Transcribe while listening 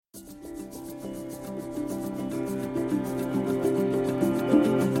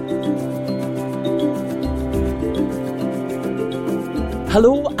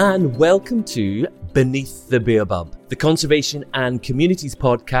Hello and welcome to Beneath the Baobab, the Conservation and Communities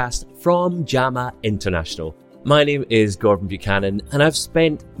podcast from JAMA International. My name is Gordon Buchanan and I've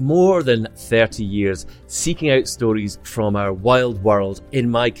spent more than 30 years seeking out stories from our wild world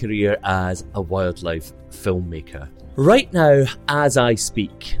in my career as a wildlife filmmaker. Right now, as I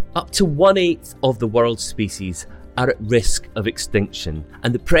speak, up to 1/8 of the world's species are at risk of extinction,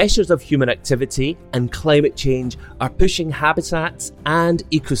 and the pressures of human activity and climate change are pushing habitats and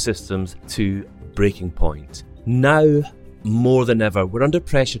ecosystems to breaking point. Now, more than ever, we're under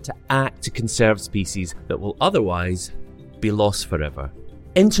pressure to act to conserve species that will otherwise be lost forever.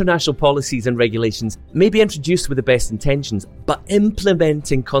 International policies and regulations may be introduced with the best intentions, but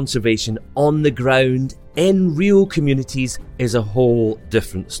implementing conservation on the ground in real communities is a whole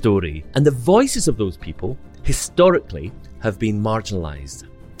different story. And the voices of those people historically have been marginalised.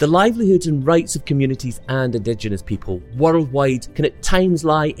 The livelihoods and rights of communities and Indigenous people worldwide can at times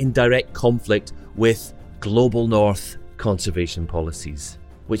lie in direct conflict with global north conservation policies,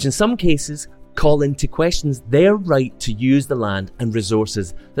 which in some cases call into questions their right to use the land and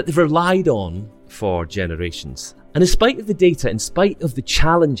resources that they've relied on for generations. And in spite of the data, in spite of the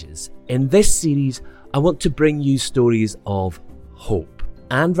challenges, in this series I want to bring you stories of hope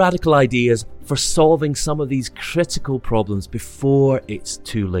and radical ideas for solving some of these critical problems before it's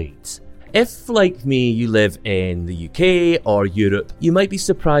too late. If, like me, you live in the UK or Europe, you might be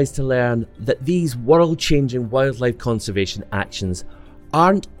surprised to learn that these world-changing wildlife conservation actions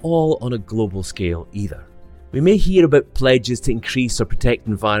aren't all on a global scale either. We may hear about pledges to increase or protect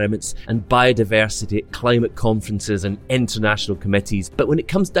environments and biodiversity at climate conferences and international committees, but when it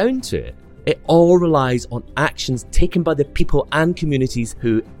comes down to it, it all relies on actions taken by the people and communities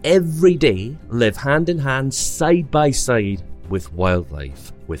who every day live hand in hand, side by side with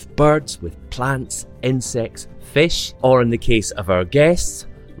wildlife, with birds, with plants, insects, fish, or in the case of our guests,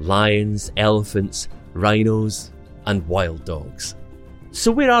 lions, elephants, rhinos, and wild dogs. So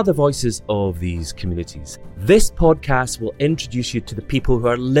where are the voices of these communities? This podcast will introduce you to the people who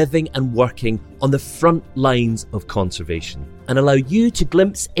are living and working on the front lines of conservation and allow you to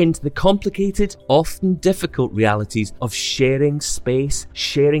glimpse into the complicated, often difficult realities of sharing space,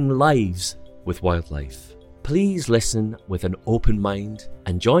 sharing lives with wildlife. Please listen with an open mind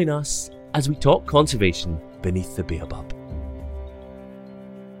and join us as we talk conservation beneath the baobab.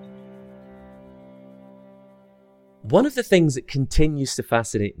 One of the things that continues to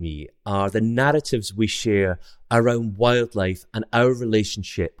fascinate me are the narratives we share around wildlife and our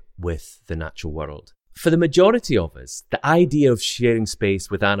relationship with the natural world. For the majority of us, the idea of sharing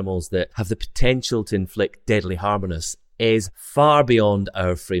space with animals that have the potential to inflict deadly harm on us is far beyond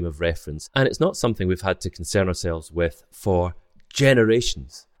our frame of reference, and it's not something we've had to concern ourselves with for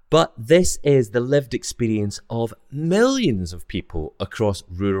generations. But this is the lived experience of millions of people across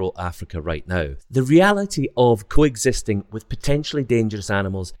rural Africa right now. The reality of coexisting with potentially dangerous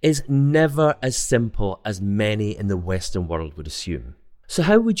animals is never as simple as many in the Western world would assume. So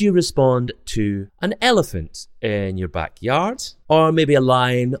how would you respond to an elephant in your backyard, or maybe a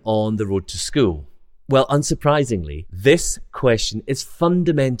lion on the road to school? Well, unsurprisingly, this question is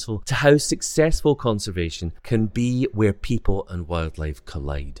fundamental to how successful conservation can be where people and wildlife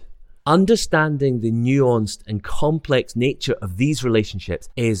collide. Understanding the nuanced and complex nature of these relationships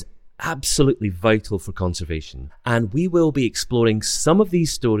is absolutely vital for conservation, and we will be exploring some of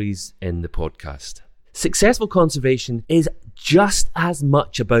these stories in the podcast. Successful conservation is just as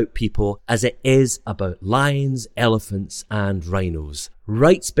much about people as it is about lions, elephants, and rhinos.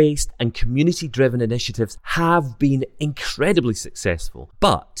 Rights-based and community-driven initiatives have been incredibly successful,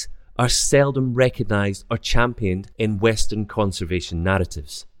 but are seldom recognised or championed in Western conservation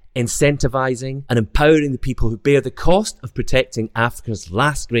narratives. Incentivising and empowering the people who bear the cost of protecting Africa's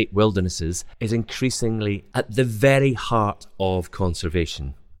last great wildernesses is increasingly at the very heart of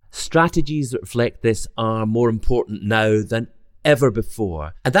conservation. Strategies that reflect this are more important now than ever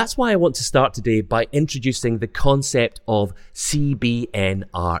before. And that's why I want to start today by introducing the concept of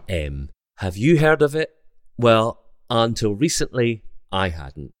CBNRM. Have you heard of it? Well, until recently, I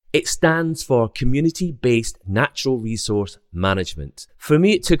hadn't. It stands for Community-Based Natural Resource Management. For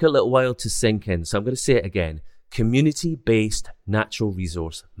me, it took a little while to sink in, so I'm going to say it again. Community-Based Natural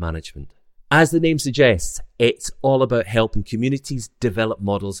Resource Management. As the name suggests, it's all about helping communities develop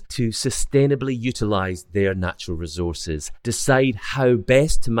models to sustainably utilise their natural resources, decide how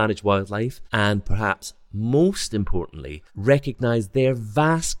best to manage wildlife, and perhaps most importantly, recognise their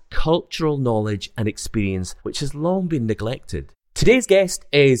vast cultural knowledge and experience, which has long been neglected. Today's guest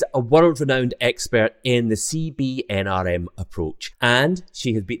is a world-renowned expert in the CBNRM approach, and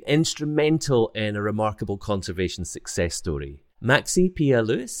she has been instrumental in a remarkable conservation success story. Maxi Pia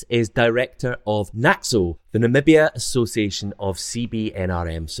Lewis is Director of NACSO, the Namibia Association of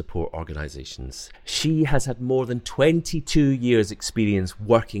CBNRM Support Organisations. She has had more than 22 years' experience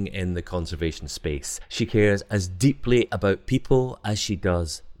working in the conservation space. She cares as deeply about people as she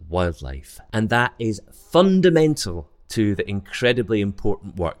does wildlife, and that is fundamental to the incredibly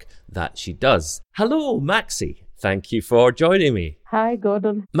important work that she does. Hello, Maxi. Thank you for joining me. Hi,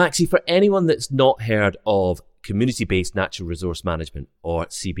 Gordon. Maxi, for anyone that's not heard of Community-Based Natural Resource Management, or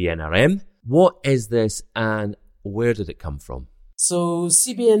CBNRM, what is this and where did it come from? So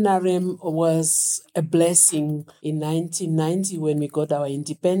CBNRM was a blessing in 1990 when we got our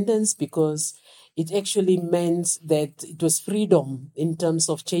independence, because it actually meant that it was freedom in terms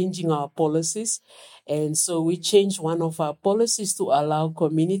of changing our policies. And so we changed one of our policies to allow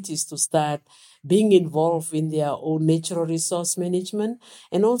communities to start being involved in their own natural resource management,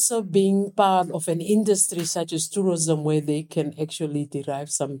 and also being part of an industry such as tourism where they can actually derive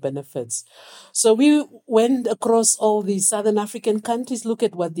some benefits. So we went across all the Southern African countries, look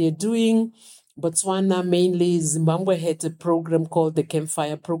at what they're doing. Botswana, mainly Zimbabwe, had a program called the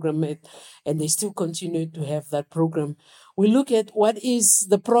Campfire Program, and they still continue to have that program. We look at what is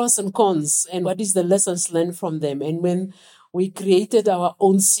the pros and cons and what is the lessons learned from them. And when we created our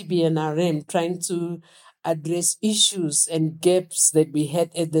own CBNRM, trying to address issues and gaps that we had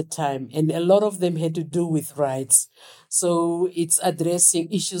at the time. And a lot of them had to do with rights. So it's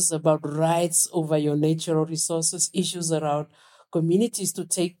addressing issues about rights over your natural resources, issues around communities to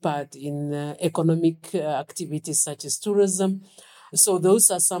take part in economic activities such as tourism. So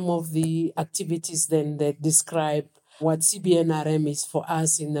those are some of the activities then that describe what CBNRM is for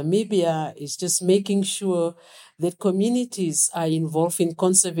us in Namibia. Is just making sure that communities are involved in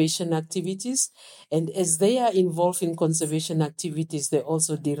conservation activities. And as they are involved in conservation activities, they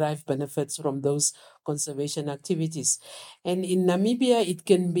also derive benefits from those conservation activities. And in Namibia, it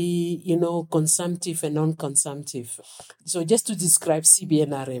can be, consumptive and non-consumptive. So just to describe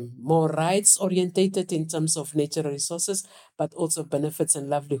CBNRM, more rights orientated in terms of natural resources, but also benefits and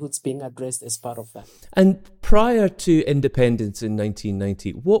livelihoods being addressed as part of that. And prior to independence in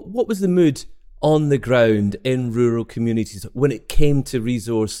 1990, what was the mood on the ground in rural communities when it came to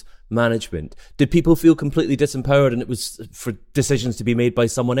resource management? Did people feel completely disempowered and it was for decisions to be made by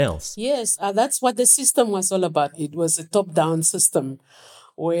someone else? Yes, that's what the system was all about. It was a top-down system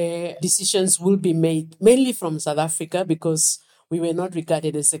where decisions will be made mainly from South Africa, because we were not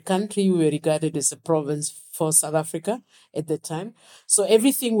regarded as a country, we were regarded as a province for South Africa at the time. So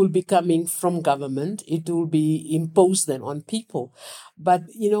everything will be coming from government. It will be imposed then on people. But,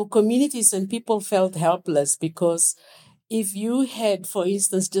 communities and people felt helpless, because if you had, for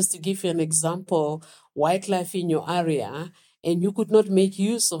instance, just to give you an example, wildlife in your area, and you could not make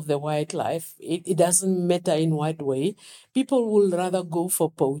use of the wildlife, it doesn't matter in what way, people will rather go for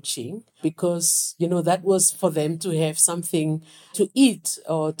poaching, because, that was for them to have something to eat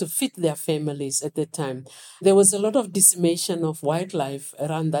or to feed their families at the time. There was a lot of decimation of wildlife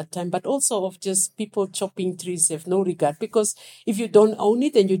around that time, but also of just people chopping trees, have no regard, because if you don't own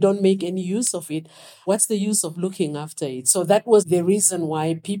it and you don't make any use of it, what's the use of looking after it? So that was the reason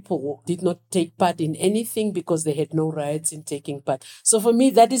why people did not take part in anything, because they had no rights in taking part. So for me,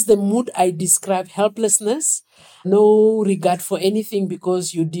 that is the mood I describe: helplessness, no regard for anything,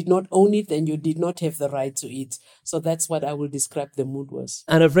 because you did not own it and you did not have the right to it. So that's what I will describe the mood was.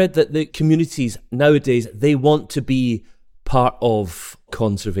 And I've read that the communities nowadays, they want to be part of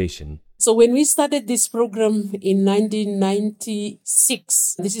conservation. So when we started this program in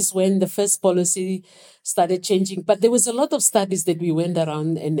 1996, this is when the first policy started changing. But there was a lot of studies that we went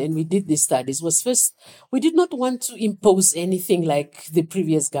around and we did these studies. Was first, we did not want to impose anything like the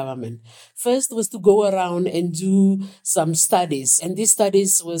previous government. First was to go around and do some studies. And these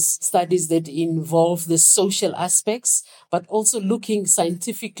studies was studies that involve the social aspects, but also looking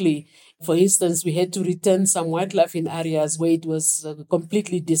scientifically. For instance, we had to return some wildlife in areas where it was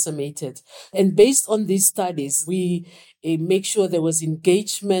completely decimated. And based on these studies, we make sure there was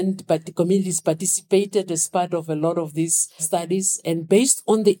engagement, but the communities participated as part of a lot of these studies. And based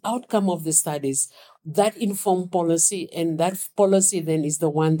on the outcome of the studies, that informed policy, and that policy then is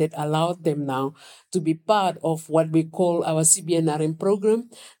the one that allowed them now to be part of what we call our CBNRM program,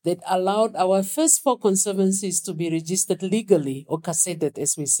 that allowed our first 4 conservancies to be registered legally, or gazetted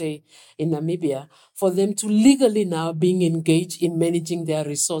as we say in Namibia, for them to legally now being engaged in managing their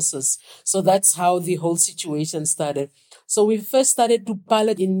resources. So that's how the whole situation started. So we first started to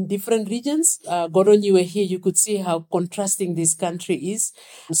pilot in different regions. Gordon, you were here, you could see how contrasting this country is.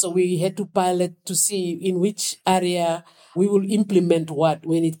 So we had to pilot to see in which area we will implement what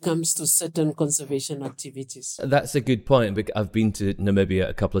when it comes to certain conservation activities. That's a good point. I've been to Namibia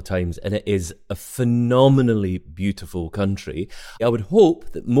a couple of times and it is a phenomenally beautiful country. I would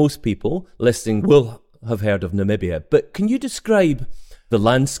hope that most people listening will have heard of Namibia, but can you describe the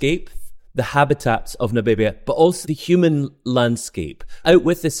landscape, the habitats of Namibia, but also the human landscape out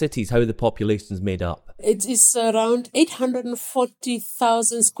with the cities, how the population's made up? It is around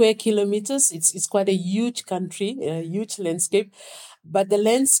 840,000 square kilometers. It's quite a huge country, a huge landscape. But the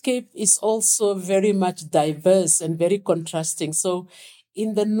landscape is also very much diverse and very contrasting. So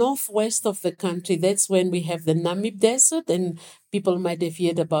in the northwest of the country, that's when we have the Namib Desert, and people might have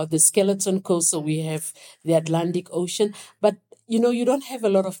heard about the Skeleton Coast. So we have the Atlantic Ocean. But you don't have a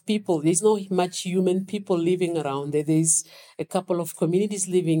lot of people. There's no much human people living around there. There's a couple of communities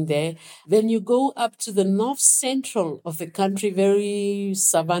living there. Then you go up to the north central of the country, very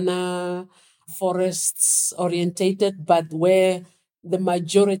savanna, forests orientated, but where the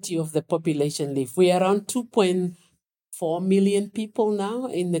majority of the population live. We are around 2.4 million people now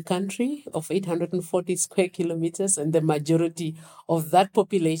in the country of 840 square kilometers, and the majority of that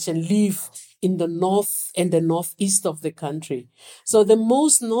population live in the north and the northeast of the country. So the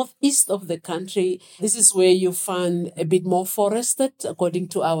most northeast of the country, this is where you find a bit more forested according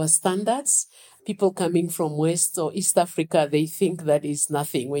to our standards. People coming from West or East Africa, they think that is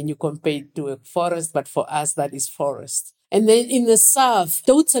nothing when you compare it to a forest, but for us, that is forest. And then in the south,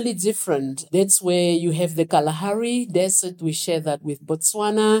 totally different. That's where you have the Kalahari Desert. We share that with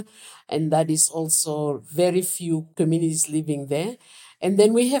Botswana, and that is also very few communities living there. And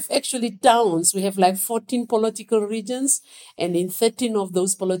then we have actually towns. We have like 14 political regions. And in 13 of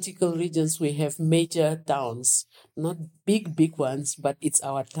those political regions, we have major towns. Not big ones, but it's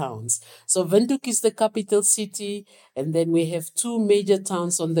our towns. So Windhoek is the capital city. And then we have two major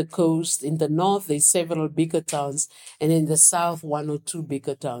towns on the coast. In the north, there's several bigger towns. And in the south, one or two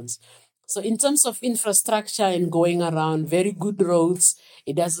bigger towns. So in terms of infrastructure and going around, very good roads.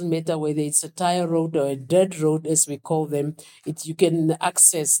 It doesn't matter whether it's a tire road or a dirt road, as we call them. You can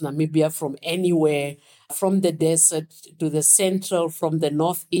access Namibia from anywhere, from the desert to the central, from the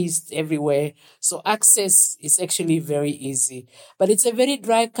northeast, everywhere. So access is actually very easy. But it's a very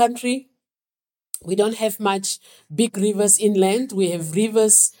dry country. We don't have much big rivers inland. We have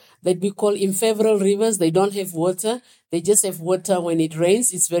rivers that we call ephemeral rivers. They don't have water. They just have water when it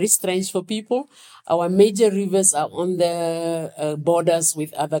rains. It's very strange for people. Our major rivers are on the borders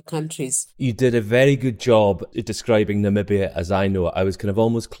with other countries. You did a very good job at describing Namibia as I know it. I was kind of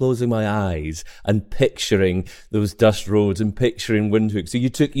almost closing my eyes and picturing those dust roads and picturing Windhoek. So you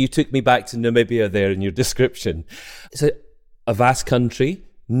took me back to Namibia there in your description. It's a vast country,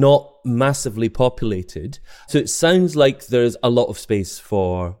 not massively populated. So it sounds like there's a lot of space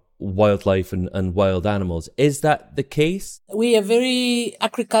for wildlife and wild animals. Is that the case? We are very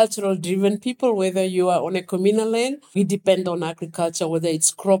agricultural driven people, whether you are on a communal land. We depend on agriculture, whether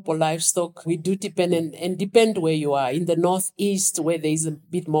it's crop or livestock. We do depend and depend where you are. In the northeast, where there is a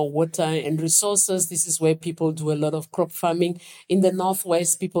bit more water and resources, this is where people do a lot of crop farming. In the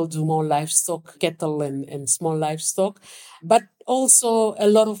northwest, people do more livestock, cattle and small livestock. But also a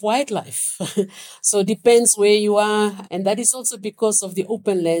lot of wildlife. So it depends where you are. And that is also because of the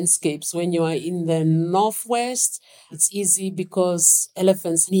open landscapes. When you are in the northwest, it's easy because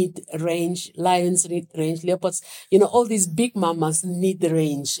elephants need range, lions need range, leopards, all these big mammals need the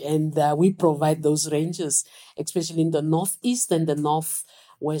range. And we provide those ranges, especially in the northeast and the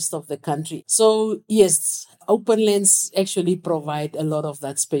northwest of the country. So yes, open lands actually provide a lot of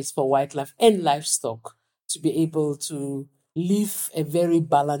that space for wildlife and livestock to be able to live a very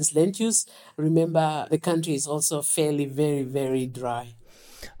balanced land use. Remember, the country is also fairly very, very dry.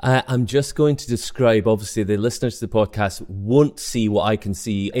 I'm just going to describe, obviously the listeners to the podcast won't see what I can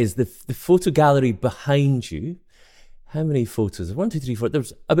see, is the photo gallery behind you. How many photos? 1, 2, 3, 4.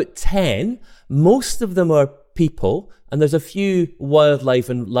 There's about 10. Most of them are people, and there's a few wildlife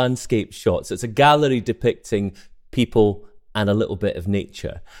and landscape shots. It's a gallery depicting people and a little bit of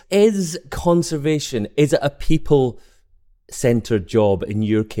nature. Is conservation, is it a people-centered job in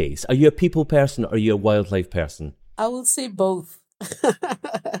your case? Are you a people person or are you a wildlife person? I will say both.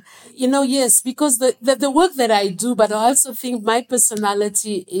 Yes, because the work that I do, but I also think my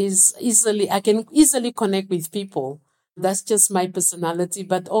personality I can easily connect with people. That's just my personality,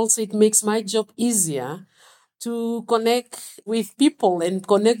 but also it makes my job easier to connect with people and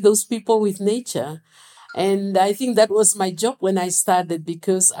connect those people with nature. And I think that was my job when I started,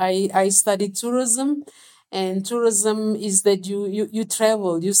 because I studied tourism And tourism is that you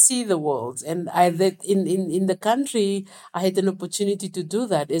travel, you see the world. And I that in the country, I had an opportunity to do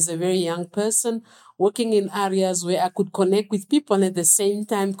that as a very young person, working in areas where I could connect with people and at the same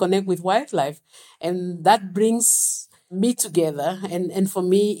time connect with wildlife. And that brings me together. And for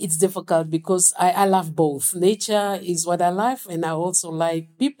me, it's difficult because I love both. Nature is what I love, and I also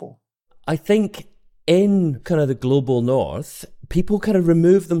like people. I think in kind of the global north, people kind of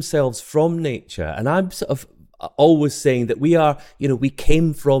remove themselves from nature. And I'm sort of always saying that we are, we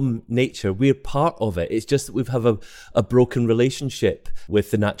came from nature. We're part of it. It's just that we have a broken relationship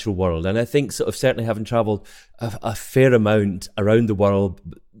with the natural world. And I think sort of certainly having traveled a fair amount around the world,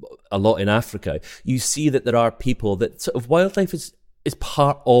 a lot in Africa, you see that there are people that sort of wildlife is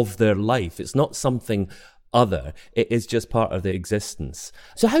part of their life. It's not something other. It is just part of their existence.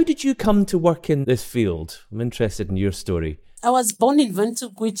 So how did you come to work in this field? I'm interested in your story. I was born in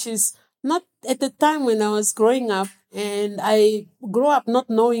Windhoek, which is not at the time when I was growing up. And I grew up not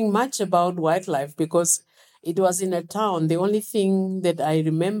knowing much about wildlife because it was in a town. The only thing that I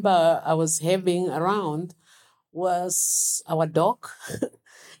remember I was having around was our dog.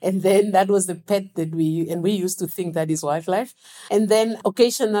 And then that was the pet that we used to think that is wildlife. And then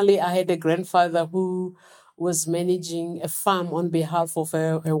occasionally I had a grandfather who was managing a farm on behalf of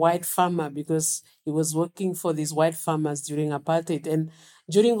a white farmer because he was working for these white farmers during apartheid. And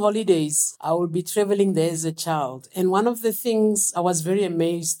during holidays, I would be traveling there as a child. And one of the things I was very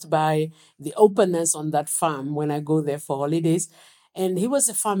amazed by the openness on that farm when I go there for holidays. And he was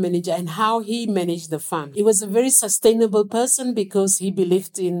a farm manager and how he managed the farm. He was a very sustainable person because he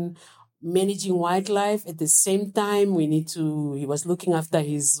believed in managing wildlife. At the same time, he was looking after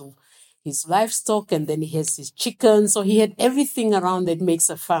his livestock, and then he has his chickens. So he had everything around that makes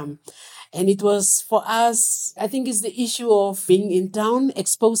a farm. And it was for us, I think it's the issue of being in town,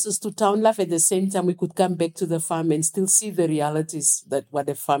 expose us to town life. At the same time, we could come back to the farm and still see the realities that what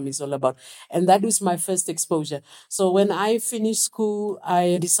a farm is all about. And that was my first exposure. So when I finished school,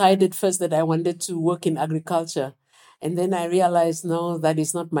 I decided first that I wanted to work in agriculture. And then I realized, no, that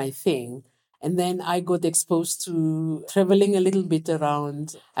is not my thing. And then I got exposed to traveling a little bit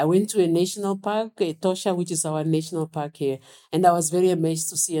around. I went to a national park, Etosha, which is our national park here. And I was very amazed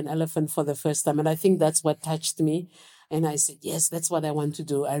to see an elephant for the first time. And I think that's what touched me. And I said, yes, that's what I want to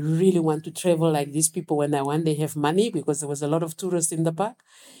do. I really want to travel like these people when I one day have money, because there was a lot of tourists in the park.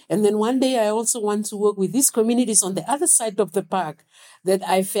 And then one day I also want to work with these communities on the other side of the park that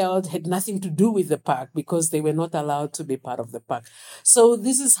I felt had nothing to do with the park because they were not allowed to be part of the park. So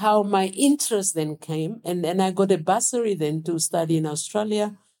this is how my interest then came. And then I got a bursary then to study in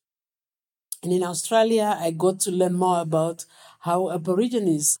Australia. And in Australia, I got to learn more about how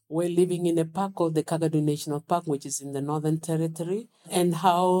Aborigines were living in a park called the Kakadu National Park, which is in the Northern Territory, and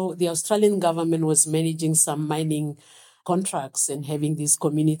how the Australian government was managing some mining contracts and having these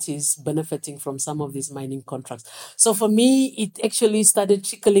communities benefiting from some of these mining contracts. So for me, it actually started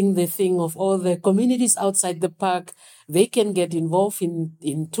trickling the thing of all the communities outside the park. They can get involved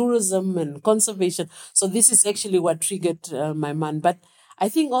in tourism and conservation. So this is actually what triggered my mind. But I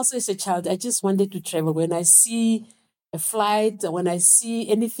think also as a child, I just wanted to travel. When I see a flight, when I see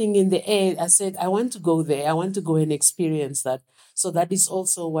anything in the air, I said, I want to go there. I want to go and experience that. So that is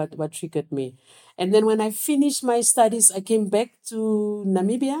also what triggered me. And then when I finished my studies, I came back to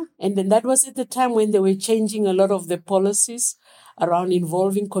Namibia. And then that was at the time when they were changing a lot of the policies around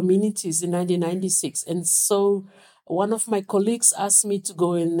involving communities in 1996. And so one of my colleagues asked me to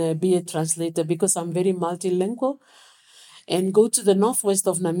go and be a translator because I'm very multilingual, and go to the northwest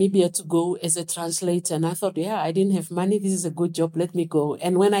of Namibia to go as a translator. And I thought, yeah, I didn't have money. This is a good job. Let me go.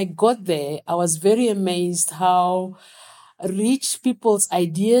 And when I got there, I was very amazed how rich people's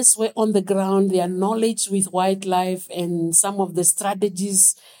ideas were on the ground, their knowledge with wildlife and some of the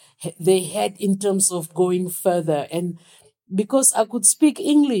strategies they had in terms of going further. And because I could speak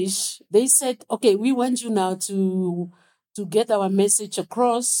English, they said, okay, we want you now to get our message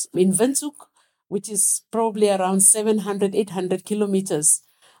across in Windhoek, which is probably around 700, 800 kilometers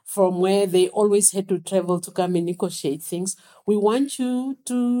from where they always had to travel to come and negotiate things. We want you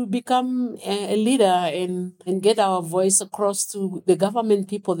to become a leader and get our voice across to the government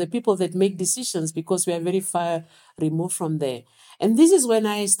people, the people that make decisions, because we are very far removed from there. And this is when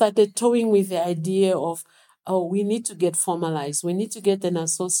I started toying with the idea of, oh, we need to get formalized. We need to get an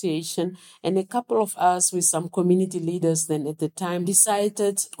association. And a couple of us with some community leaders then at the time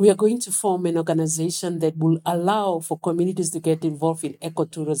decided we are going to form an organization that will allow for communities to get involved in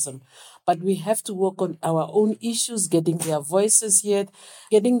ecotourism. But we have to work on our own issues, getting their voices heard,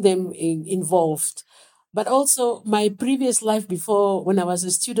 getting them involved. But also my previous life before, when I was a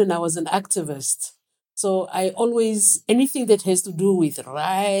student, I was an activist. So I always, anything that has to do with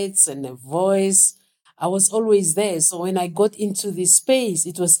rights and a voice, I was always there. So when I got into this space,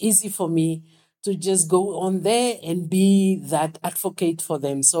 it was easy for me to just go on there and be that advocate for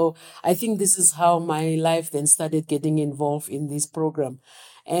them. So I think this is how my life then started getting involved in this program.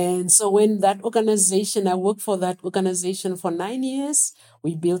 And so when that organization, I worked for that organization for 9 years.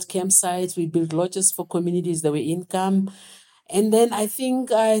 We built campsites, we built lodges for communities that were income. And then I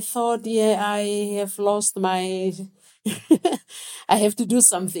think I thought, yeah, I have lost my, I have to do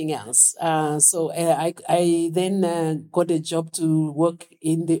something else. I then got a job to work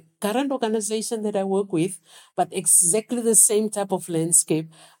in the current organization that I work with, but exactly the same type of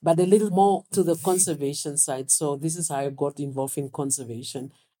landscape, but a little more to the conservation side. So this is how I got involved in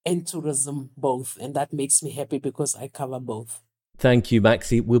conservation and tourism both. And that makes me happy because I cover both. Thank you,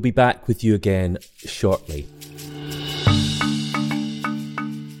 Maxi. We'll be back with you again shortly.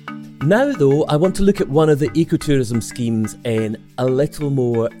 Now, though, I want to look at one of the ecotourism schemes in a little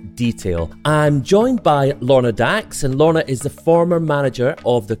more detail. I'm joined by Lorna Dax, and Lorna is the former manager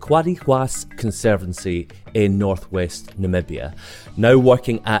of the Quadihwas Conservancy in northwest Namibia, now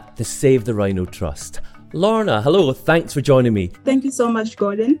working at the Save the Rhino Trust. Lorna, hello, thanks for joining me. Thank you so much,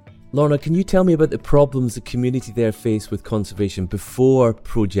 Gordon. Lorna, can you tell me about the problems the community there faced with conservation before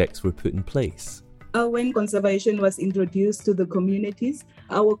projects were put in place? When conservation was introduced to the communities,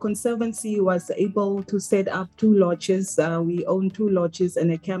 our conservancy was able to set up 2 lodges. We own 2 lodges and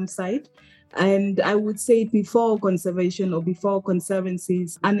a campsite. And I would say before conservation or before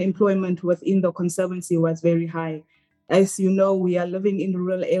conservancies, unemployment within the conservancy was very high. As you know, we are living in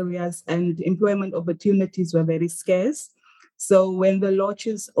rural areas and employment opportunities were very scarce. So when the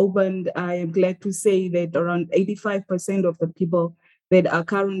lodges opened, I am glad to say that around 85% of the people that are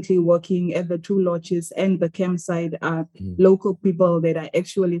currently working at the 2 lodges and the campsite are local people that are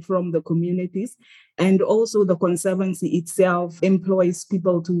actually from the communities. And also the conservancy itself employs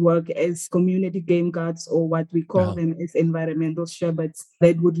people to work as community game guards, or what we call them as environmental shepherds,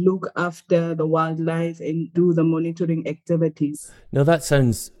 that would look after the wildlife and do the monitoring activities. Now that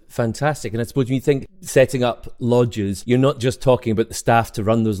sounds fantastic. And I suppose when you think setting up lodges, you're not just talking about the staff to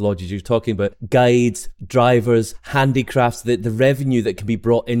run those lodges, you're talking about guides, drivers, handicrafts, the revenue that can be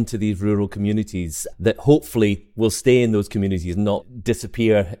brought into these rural communities that hopefully will stay in those communities and not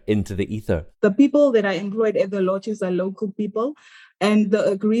disappear into the ether. The people that are employed at the lodges are local people. And the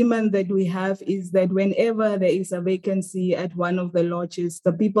agreement that we have is that whenever there is a vacancy at one of the lodges,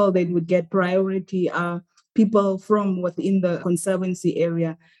 the people that would get priority are people from within the conservancy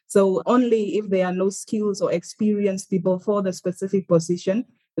area. So only if there are no skills or experienced people for the specific position,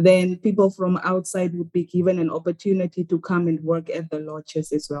 then people from outside would be given an opportunity to come and work at the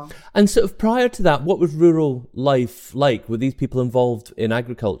lodges as well. And sort of prior to that, what was rural life like? Were these people involved in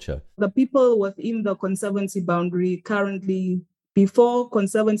agriculture? The people within the conservancy boundary currently, before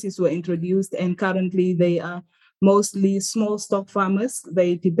conservancies were introduced, and currently they are mostly small stock farmers.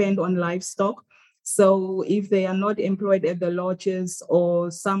 They depend on livestock. So if they are not employed at the lodges or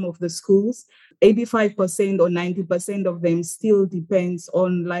some of the schools, 85% or 90% of them still depends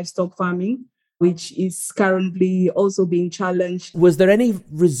on livestock farming, which is currently also being challenged. Was there any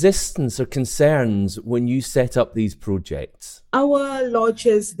resistance or concerns when you set up these projects? Our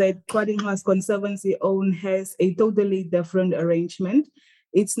lodges that Quadihwas Conservancy own has a totally different arrangement.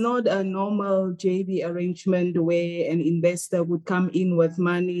 It's not a normal JV arrangement where an investor would come in with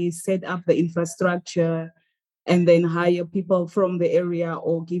money, set up the infrastructure, and then hire people from the area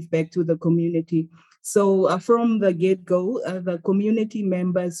or give back to the community. So from the get-go, the community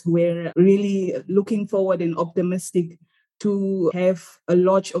members were really looking forward and optimistic to have a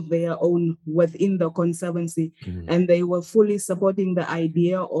lodge of their own within the conservancy. And they were fully supporting the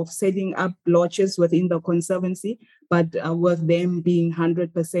idea of setting up lodges within the conservancy, but with them being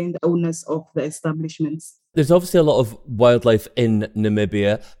 100% owners of the establishments. There's obviously a lot of wildlife in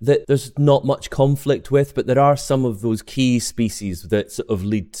Namibia that there's not much conflict with, but there are some of those key species that sort of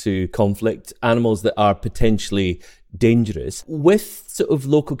lead to conflict, animals that are potentially dangerous. With sort of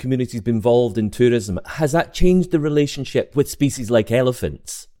local communities involved in tourism, has that changed the relationship with species like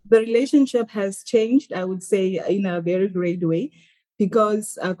elephants? The relationship has changed, I would say, in a very great way,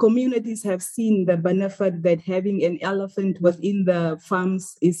 because communities have seen the benefit that having an elephant within the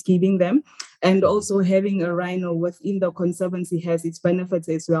farms is giving them, and also having a rhino within the conservancy has its benefits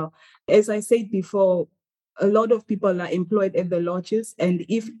as well. As I said before, a lot of people are employed at the lodges, and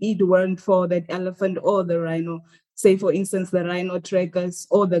if it weren't for that elephant or the rhino, say for instance, the rhino trackers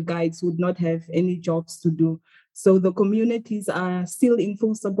or the guides would not have any jobs to do. So the communities are still in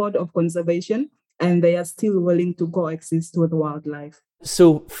full support of conservation. and they are still willing to coexist with wildlife.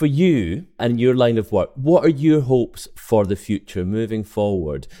 So for you and your line of work, what are your hopes for the future moving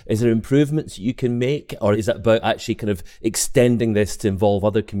forward? Is there improvements you can make, or is it about actually kind of extending this to involve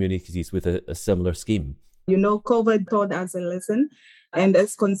other communities with a similar scheme? COVID taught us a lesson. And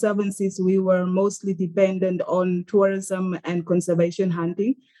as conservancies, we were mostly dependent on tourism and conservation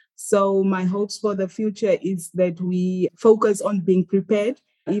hunting. So my hopes for the future is that we focus on being prepared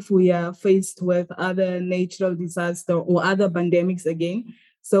if we are faced with other natural disaster or other pandemics again.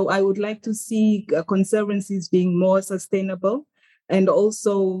 So I would like to see conservancies being more sustainable and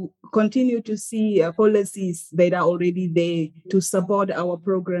also continue to see policies that are already there to support our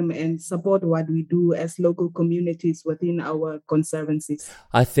program and support what we do as local communities within our conservancies.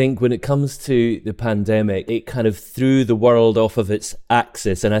 I think when it comes to the pandemic, it kind of threw the world off of its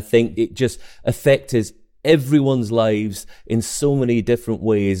axis, and I think it just affected everyone's lives in so many different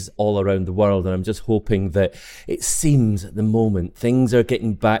ways all around the world. And I'm just hoping that it seems at the moment things are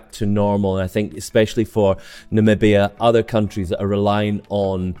getting back to normal. And I think especially for Namibia, other countries that are relying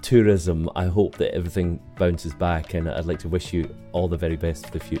on tourism, I hope that everything bounces back. And I'd like to wish you all the very best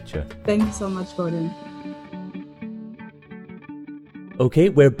for the future. Thank you so much, Gordon. Okay,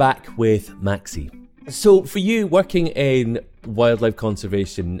 we're back with Maxi. So for you, working in wildlife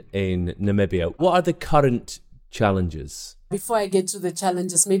conservation in Namibia, what are the current challenges? Before I get to the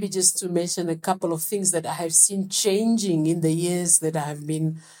challenges, maybe just to mention a couple of things that I have seen changing in the years that I have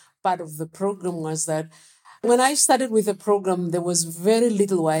been part of the program was that when I started with the program, there was very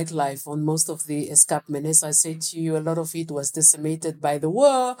little wildlife on most of the escarpment. As I said to you, a lot of it was decimated by the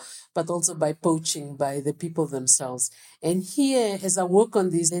war, but also by poaching by the people themselves. And here, as I work on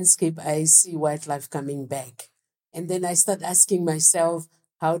this landscape, I see wildlife coming back. And then I start asking myself,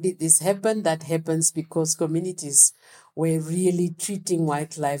 how did this happen? That happens because communities were really treating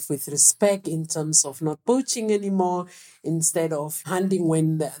wildlife with respect in terms of not poaching anymore, instead of hunting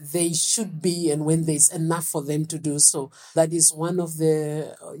when they should be and when there's enough for them to do so. That is one of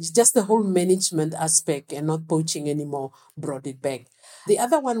just the whole management aspect, and not poaching anymore brought it back. The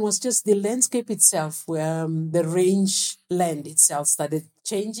other one was just the landscape itself, where the range land itself started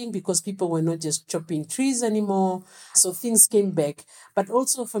changing because people were not just chopping trees anymore. So things came back. But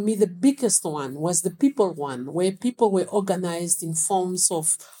also for me, the biggest one was the people one, where people were organized in forms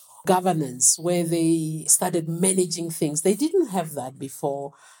of governance, where they started managing things. They didn't have that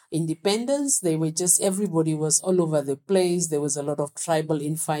before independence. They were just, everybody was all over the place. There was a lot of tribal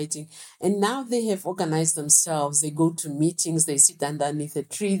infighting. And now they have organized themselves. They go to meetings, they sit underneath a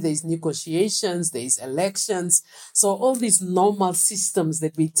tree, there's negotiations, there's elections. So all these normal systems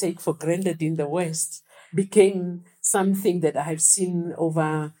that we take for granted in the West became something that I have seen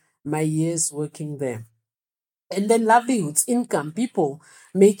over my years working there. And then livelihoods, income, people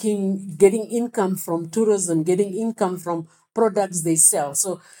getting income from tourism, getting income from products they sell.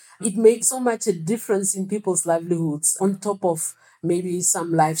 So it makes so much a difference in people's livelihoods on top of maybe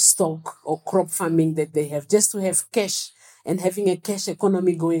some livestock or crop farming that they have. Just to have cash and having a cash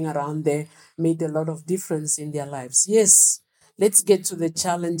economy going around there made a lot of difference in their lives. Yes, let's get to the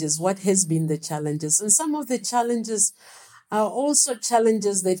challenges. What has been the challenges? And some of the challenges are also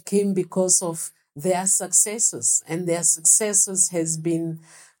challenges that came because of their successes. And their successes has been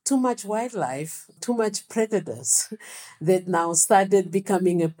too much wildlife, too much predators that now started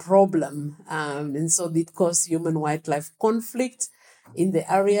becoming a problem. And so it caused human-wildlife conflict in the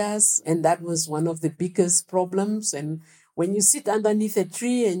areas. And that was one of the biggest problems. And when you sit underneath a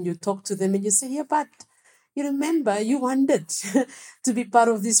tree and you talk to them and you say, yeah, but you remember you wanted to be part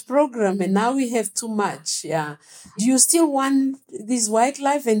of this program and now we have too much. Yeah. Do you still want this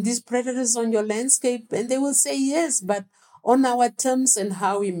wildlife and these predators on your landscape? And they will say yes, but on our terms and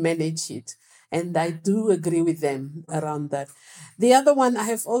how we manage it. And I do agree with them around that. The other one, I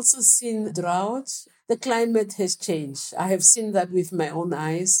have also seen drought. The climate has changed. I have seen that with my own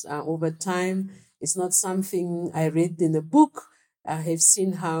eyes over time. It's not something I read in a book. I have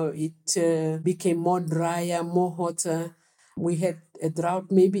seen how it became more drier, more hotter. We had a drought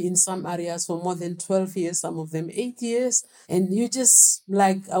maybe in some areas for more than 12 years, some of them 8 years. And you just,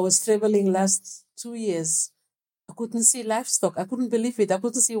 like I was traveling last 2 years, I couldn't see livestock. I couldn't believe it. I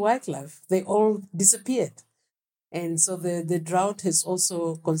couldn't see wildlife. They all disappeared. And so the drought has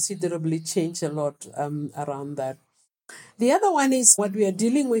also considerably changed a lot around that. The other one is what we are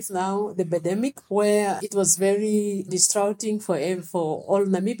dealing with now, the pandemic, where it was very distraughting for all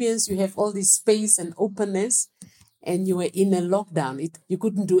Namibians. You have all this space and openness, and you were in a lockdown. You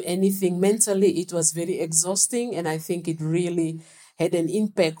couldn't do anything. Mentally, it was very exhausting, and I think it really had an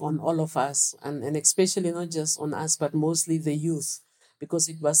impact on all of us, and especially not just on us, but mostly the youth, because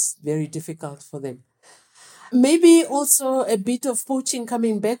it was very difficult for them. Maybe also a bit of poaching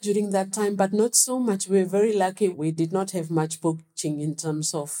coming back during that time, but not so much. We were very lucky. We did not have much poaching in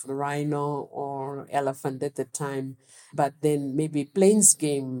terms of rhino or elephant at the time. But then maybe plains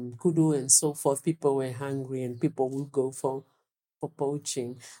game, kudu and so forth, people were hungry and people would go for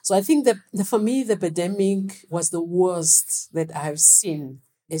poaching. So I think that for me, the pandemic was the worst that I've seen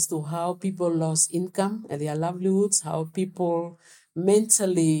as to how people lost income and their livelihoods, how people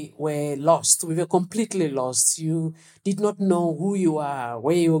mentally were lost. We were completely lost. You did not know who you are,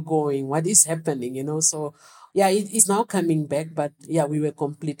 where you're going, what is happening, So, yeah, it is now coming back, but yeah, we were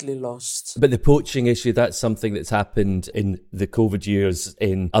completely lost. But the poaching issue, that's something that's happened in the COVID years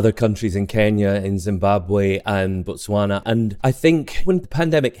in other countries, in Kenya, in Zimbabwe and Botswana. And I think when the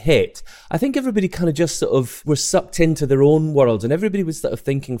pandemic hit, I think everybody kind of just sort of were sucked into their own world, and everybody was sort of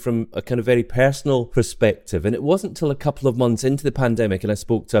thinking from a kind of very personal perspective. And it wasn't until a couple of months into the pandemic, and I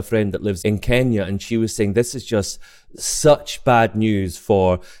spoke to a friend that lives in Kenya, and she was saying this is just such bad news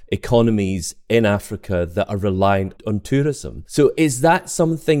for economies in Africa that are reliant on tourism. So is that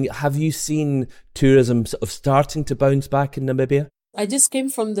something, have you seen tourism sort of starting to bounce back in Namibia? I just came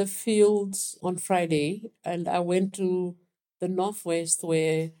from the field on Friday and I went to the northwest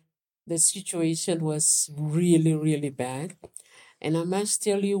where the situation was really, really bad. And I must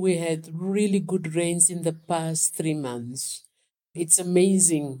tell you, we had really good rains in the past 3 months. It's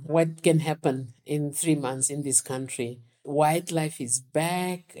amazing what can happen in 3 months in this country. Wildlife is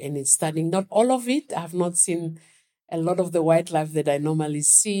back and it's starting. Not all of it. I have not seen a lot of the wildlife that I normally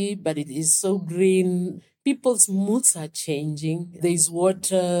see, but it is so green. People's moods are changing. There's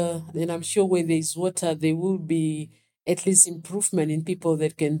water, and I'm sure where there's water, there will be at least improvement in people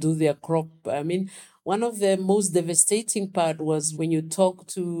that can do their crop. I mean, one of the most devastating part was when you talk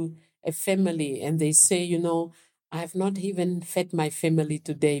to a family and they say, I have not even fed my family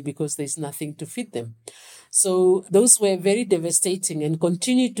today because there's nothing to feed them. So those were very devastating and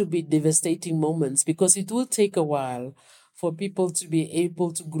continue to be devastating moments because it will take a while for people to be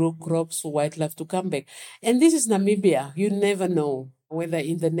able to grow crops for wildlife to come back. And this is Namibia. You never know whether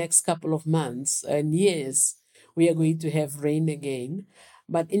in the next couple of months and years we are going to have rain again.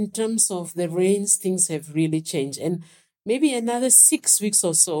 But in terms of the rains, things have really changed. And maybe another 6 weeks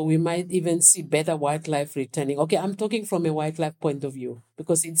or so, we might even see better wildlife returning. Okay, I'm talking from a wildlife point of view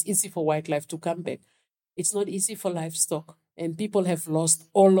because it's easy for wildlife to come back. It's not easy for livestock. And people have lost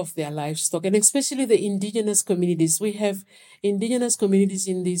all of their livestock, and especially the indigenous communities. We have indigenous communities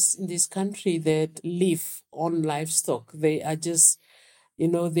in this country that live on livestock. They are just,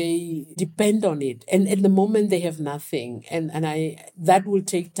 they depend on it. And at the moment they have nothing. And that will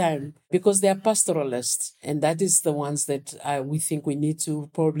take time because they are pastoralists. And that is the ones that we think we need to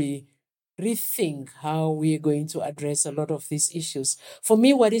probably rethink how we are going to address a lot of these issues. For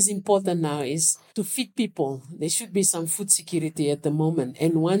me, what is important now is to feed people. There should be some food security at the moment.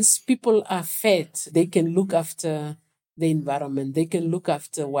 And once people are fed, they can look after the environment. They can look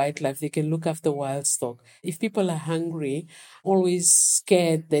after wildlife. They can look after wild stock. If people are hungry, always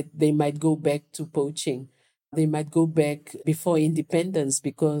scared that they might go back to poaching. They might go back before independence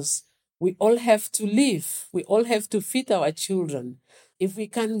because we all have to live. We all have to feed our children. If we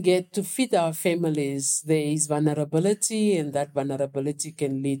can't get to feed our families, there is vulnerability, and that vulnerability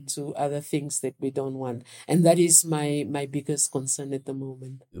can lead to other things that we don't want. And that is my biggest concern at the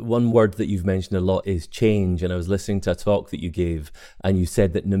moment. One word that you've mentioned a lot is change. And I was listening to a talk that you gave, and you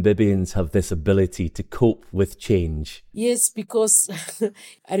said that Namibians have this ability to cope with change. Yes, because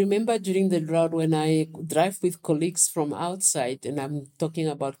I remember during the drought when I drive with colleagues from outside, and I'm talking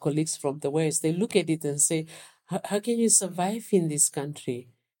about colleagues from the West, they look at it and say, how can you survive in this country?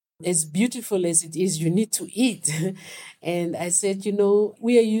 As beautiful as it is, you need to eat. And I said,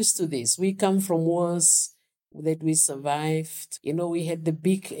 we are used to this. We come from wars that we survived. We had the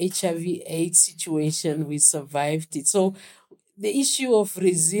big HIV/AIDS situation. We survived it. So the issue of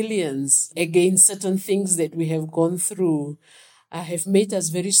resilience against certain things that we have gone through have made us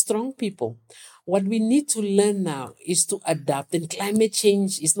very strong people. What we need to learn now is to adapt. And climate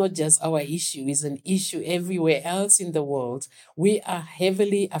change is not just our issue, it's an issue everywhere else in the world. We are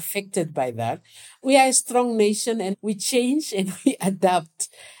heavily affected by that. We are a strong nation and we change and we adapt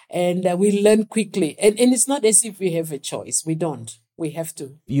and we learn quickly. And it's not as if we have a choice. We don't. We have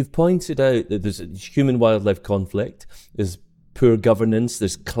to. You've pointed out that there's human-wildlife conflict, there's poor governance,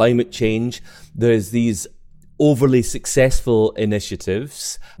 there's climate change, there's these overly successful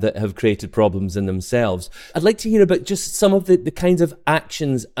initiatives that have created problems in themselves. I'd like to hear about just some of the kinds of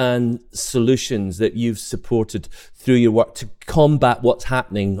actions and solutions that you've supported through your work to combat what's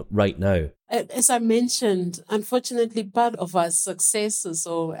happening right now. As I mentioned, unfortunately, part of our successes,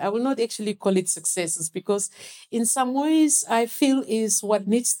 or I will not actually call it successes, because in some ways I feel is what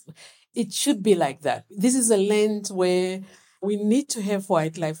needs, it should be like that. This is a land where we need to have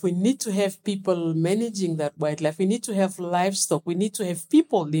wildlife. We need to have people managing that wildlife. We need to have livestock. We need to have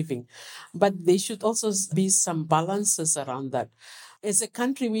people living. But there should also be some balances around that. As a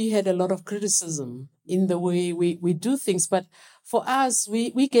country, we had a lot of criticism in the way we do things. But for us,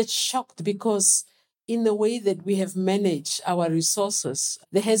 we get shocked because in the way that we have managed our resources,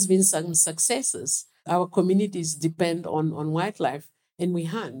 there has been some successes. Our communities depend on wildlife, and we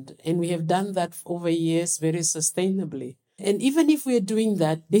hunt. And we have done that over years very sustainably. And even if we're doing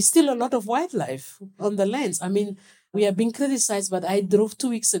that, there's still a lot of wildlife on the lands. I mean, we are being criticized, but I drove 2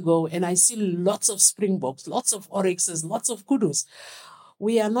 weeks ago and I see lots of springboks, lots of oryxes, lots of kudus.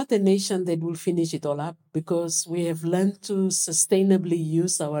 We are not a nation that will finish it all up because we have learned to sustainably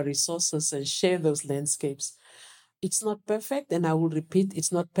use our resources and share those landscapes. It's not perfect, and I will repeat,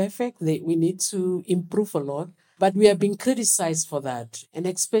 it's not perfect. We need to improve a lot. But we are being criticized for that. And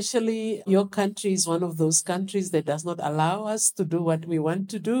especially your country is one of those countries that does not allow us to do what we want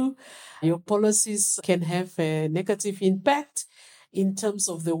to do. Your policies can have a negative impact in terms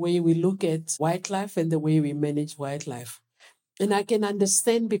of the way we look at wildlife and the way we manage wildlife. And I can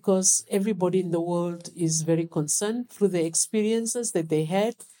understand because everybody in the world is very concerned through the experiences that they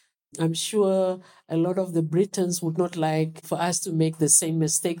had. I'm sure a lot of the Britons would not like for us to make the same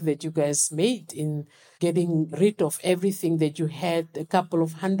mistake that you guys made in getting rid of everything that you had a couple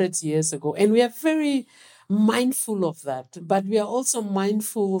of hundreds years ago. And we are very mindful of that. But we are also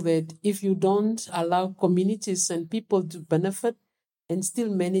mindful that if you don't allow communities and people to benefit and still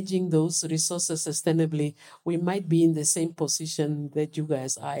managing those resources sustainably, we might be in the same position that you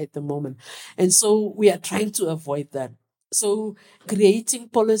guys are at the moment. And so we are trying to avoid that. So creating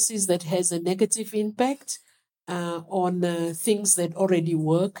policies that has a negative impact on things that already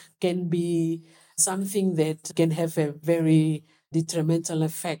work can be something that can have a very detrimental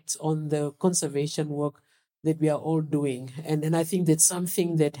effect on the conservation work that we are all doing. And I think that's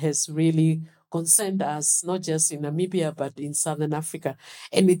something that has really concerned us, not just in Namibia, but in Southern Africa.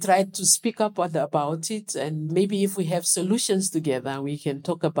 And we tried to speak up about it. And maybe if we have solutions together, we can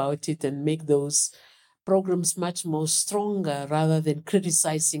talk about it and make those programs much more stronger rather than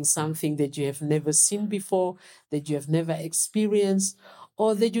criticizing something that you have never seen before, that you have never experienced,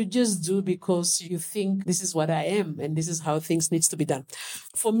 or that you just do because you think this is what I am and this is how things needs to be done.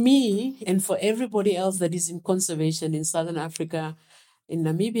 For me and for everybody else that is in conservation in Southern Africa, in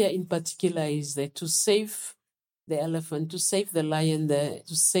Namibia in particular, is that to save the elephant, to save the lion,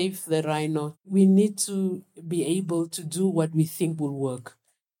 to save the rhino, we need to be able to do what we think will work.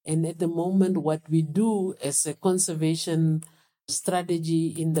 And at the moment, what we do as a conservation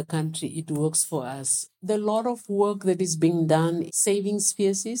strategy in the country, it works for us. The lot of work that is being done, saving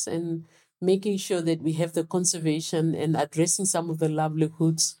species and making sure that we have the conservation and addressing some of the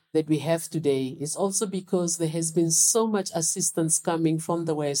livelihoods that we have today is also because there has been so much assistance coming from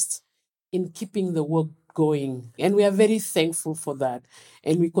the West in keeping the work going. And we are very thankful for that.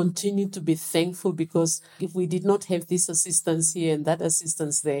 And we continue to be thankful because if we did not have this assistance here and that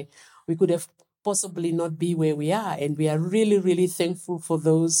assistance there, we could have possibly not be where we are. And we are really, really thankful for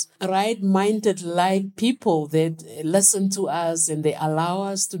those right-minded, like people that listen to us and they allow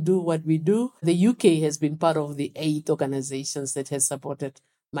us to do what we do. The UK has been part of the 8 organizations that has supported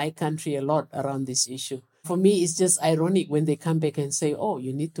my country a lot around this issue. For me, it's just ironic when they come back and say, oh,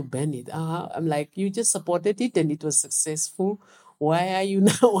 you need to ban it. I'm like, you just supported it and it was successful. Why are you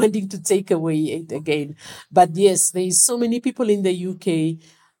now wanting to take away it again? But yes, there is so many people in the UK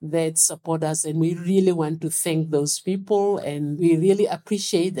that support us, and we really want to thank those people, and we really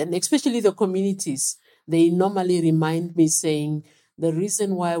appreciate, and especially the communities. They normally remind me saying, the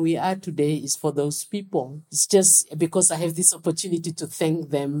reason why we are today is for those people. It's just because I have this opportunity to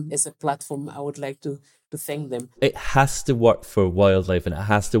thank them as a platform. I would like to thank them. It has to work for wildlife and it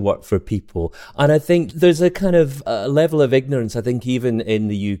has to work for people. And I think there's a kind of level of ignorance, I think, even in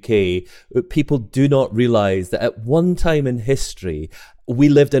the UK, people do not realise that at one time in history, we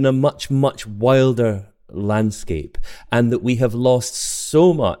lived in a much, much wilder landscape, and that we have lost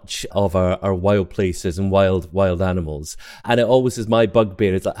so much of our wild places and wild animals. And it always is my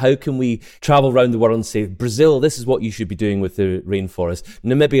bugbear. It's like, how can we travel around the world and say, Brazil, this is what you should be doing with the rainforest.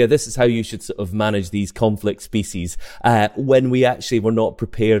 Namibia, this is how you should sort of manage these conflict species, when we actually were not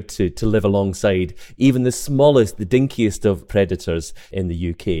prepared to live alongside even the smallest, the dinkiest of predators in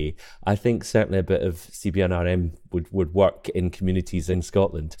the UK. I think certainly a bit of CBNRM would work in communities in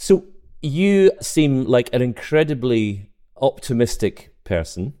Scotland. So you seem like an incredibly optimistic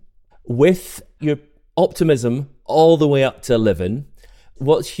person. With your optimism all the way up to 11,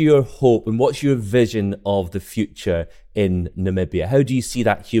 what's your hope and what's your vision of the future in Namibia? How do you see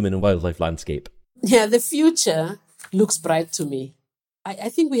that human and wildlife landscape? Yeah, the future looks bright to me. I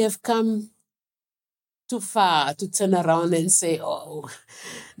think we have come too far to turn around and say, oh,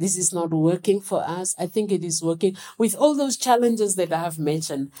 this is not working for us. I think it is working. With all those challenges that I have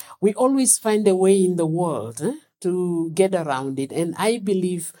mentioned, we always find a way in the world to get around it. And I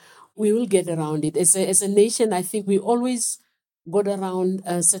believe we will get around it. As a nation, I think we always got around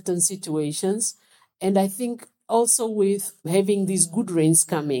certain situations. And I think also with having these good rains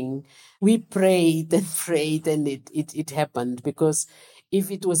coming, we prayed and it happened. Because if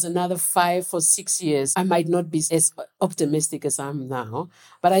it was another 5 or 6 years, I might not be as optimistic as I am now.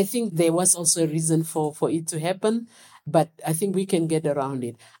 But I think there was also a reason for it to happen. But I think we can get around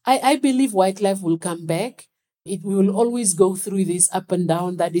it. I believe wildlife will come back. We will always go through this up and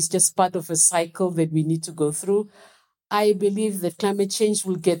down. That is just part of a cycle that we need to go through. I believe that climate change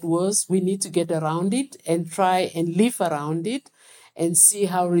will get worse. We need to get around it and try and live around it and see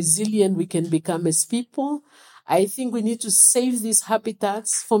how resilient we can become as people. I think we need to save these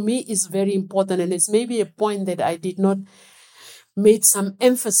habitats. For me, it's very important. And it's maybe a point that I did not make some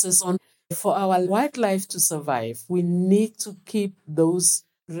emphasis on. For our wildlife to survive, we need to keep those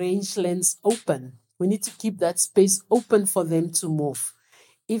rangelands open. We need to keep that space open for them to move.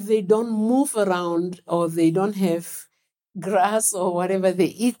 If they don't move around or they don't have grass or whatever they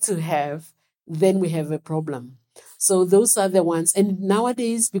eat to have, then we have a problem. So those are the ones. And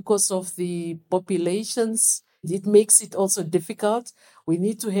nowadays, because of the populations, it makes it also difficult. We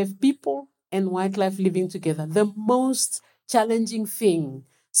need to have people and wildlife living together. The most challenging thing.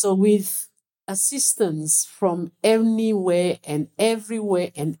 So with assistance from anywhere and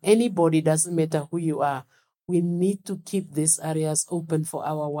everywhere and anybody, doesn't matter who you are, we need to keep these areas open for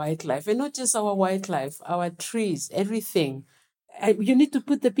our wildlife. And not just our wildlife, our trees, everything. You need to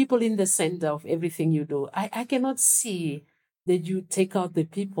put the people in the center of everything you do. I cannot see that you take out the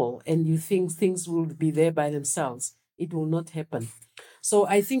people and you think things will be there by themselves. It will not happen. So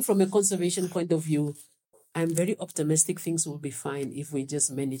I think from a conservation point of view, I'm very optimistic things will be fine if we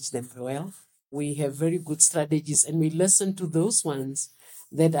just manage them well. We have very good strategies and we listen to those ones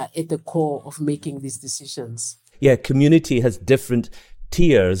that are at the core of making these decisions. Yeah, community has different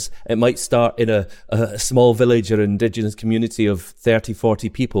tiers. It might start in a small village or indigenous community of 30, 40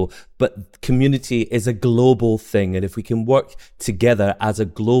 people, but community is a global thing. And if we can work together as a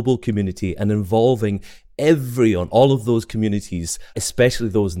global community and involving everyone, all of those communities, especially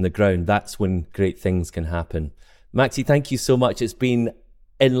those on the ground, that's when great things can happen. Maxi, thank you so much. It's been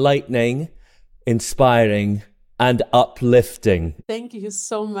enlightening, inspiring, and uplifting. Thank you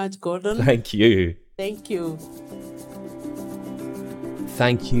so much, Gordon. Thank you. Thank you.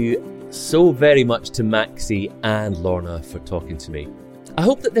 Thank you so very much to Maxi and Lorna for talking to me. I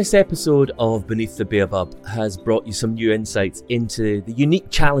hope that this episode of Beneath the Baobab has brought you some new insights into the unique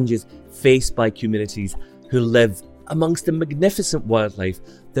challenges faced by communities who live amongst the magnificent wildlife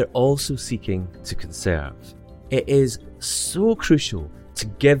they're also seeking to conserve. It is so crucial to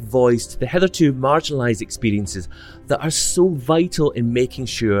give voice to the hitherto marginalised experiences that are so vital in making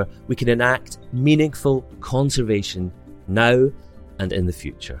sure we can enact meaningful conservation now and in the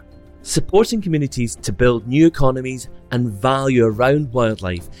future. Supporting communities to build new economies and value around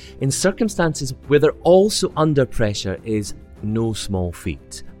wildlife in circumstances where they're also under pressure is no small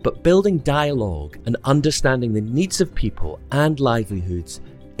feat. But building dialogue and understanding the needs of people and livelihoods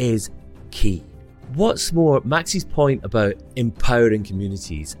is key. What's more, Maxi's point about empowering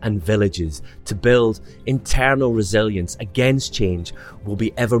communities and villages to build internal resilience against change will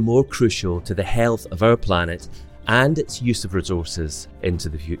be ever more crucial to the health of our planet and its use of resources into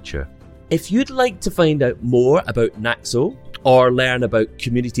the future. If you'd like to find out more about NAXO or learn about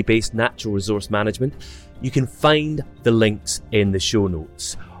community-based natural resource management, you can find the links in the show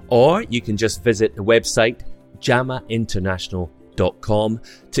notes, or you can just visit the website jamainternational.com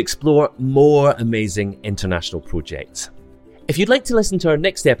to explore more amazing international projects. If you'd like to listen to our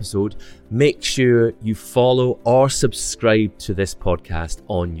next episode, make sure you follow or subscribe to this podcast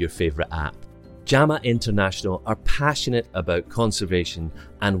on your favourite app. JAMA International are passionate about conservation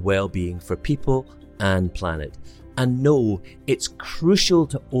and well-being for people and planet, and know it's crucial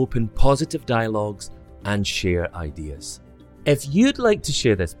to open positive dialogues and share ideas. If you'd like to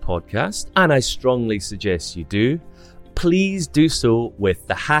share this podcast, and I strongly suggest you do, please do so with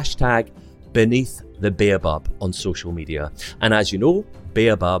the hashtag Beneath the Baobab on social media. And as you know,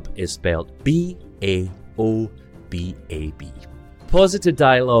 Baobab is spelled B-A-O-B-A-B. Positive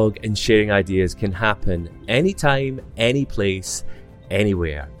dialogue and sharing ideas can happen anytime, any place,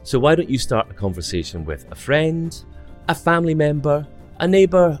 anywhere. So why don't you start a conversation with a friend, a family member, a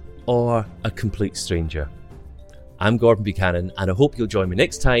neighbour, or a complete stranger? I'm Gordon Buchanan, and I hope you'll join me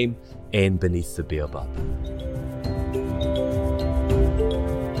next time in Beneath the Baobab.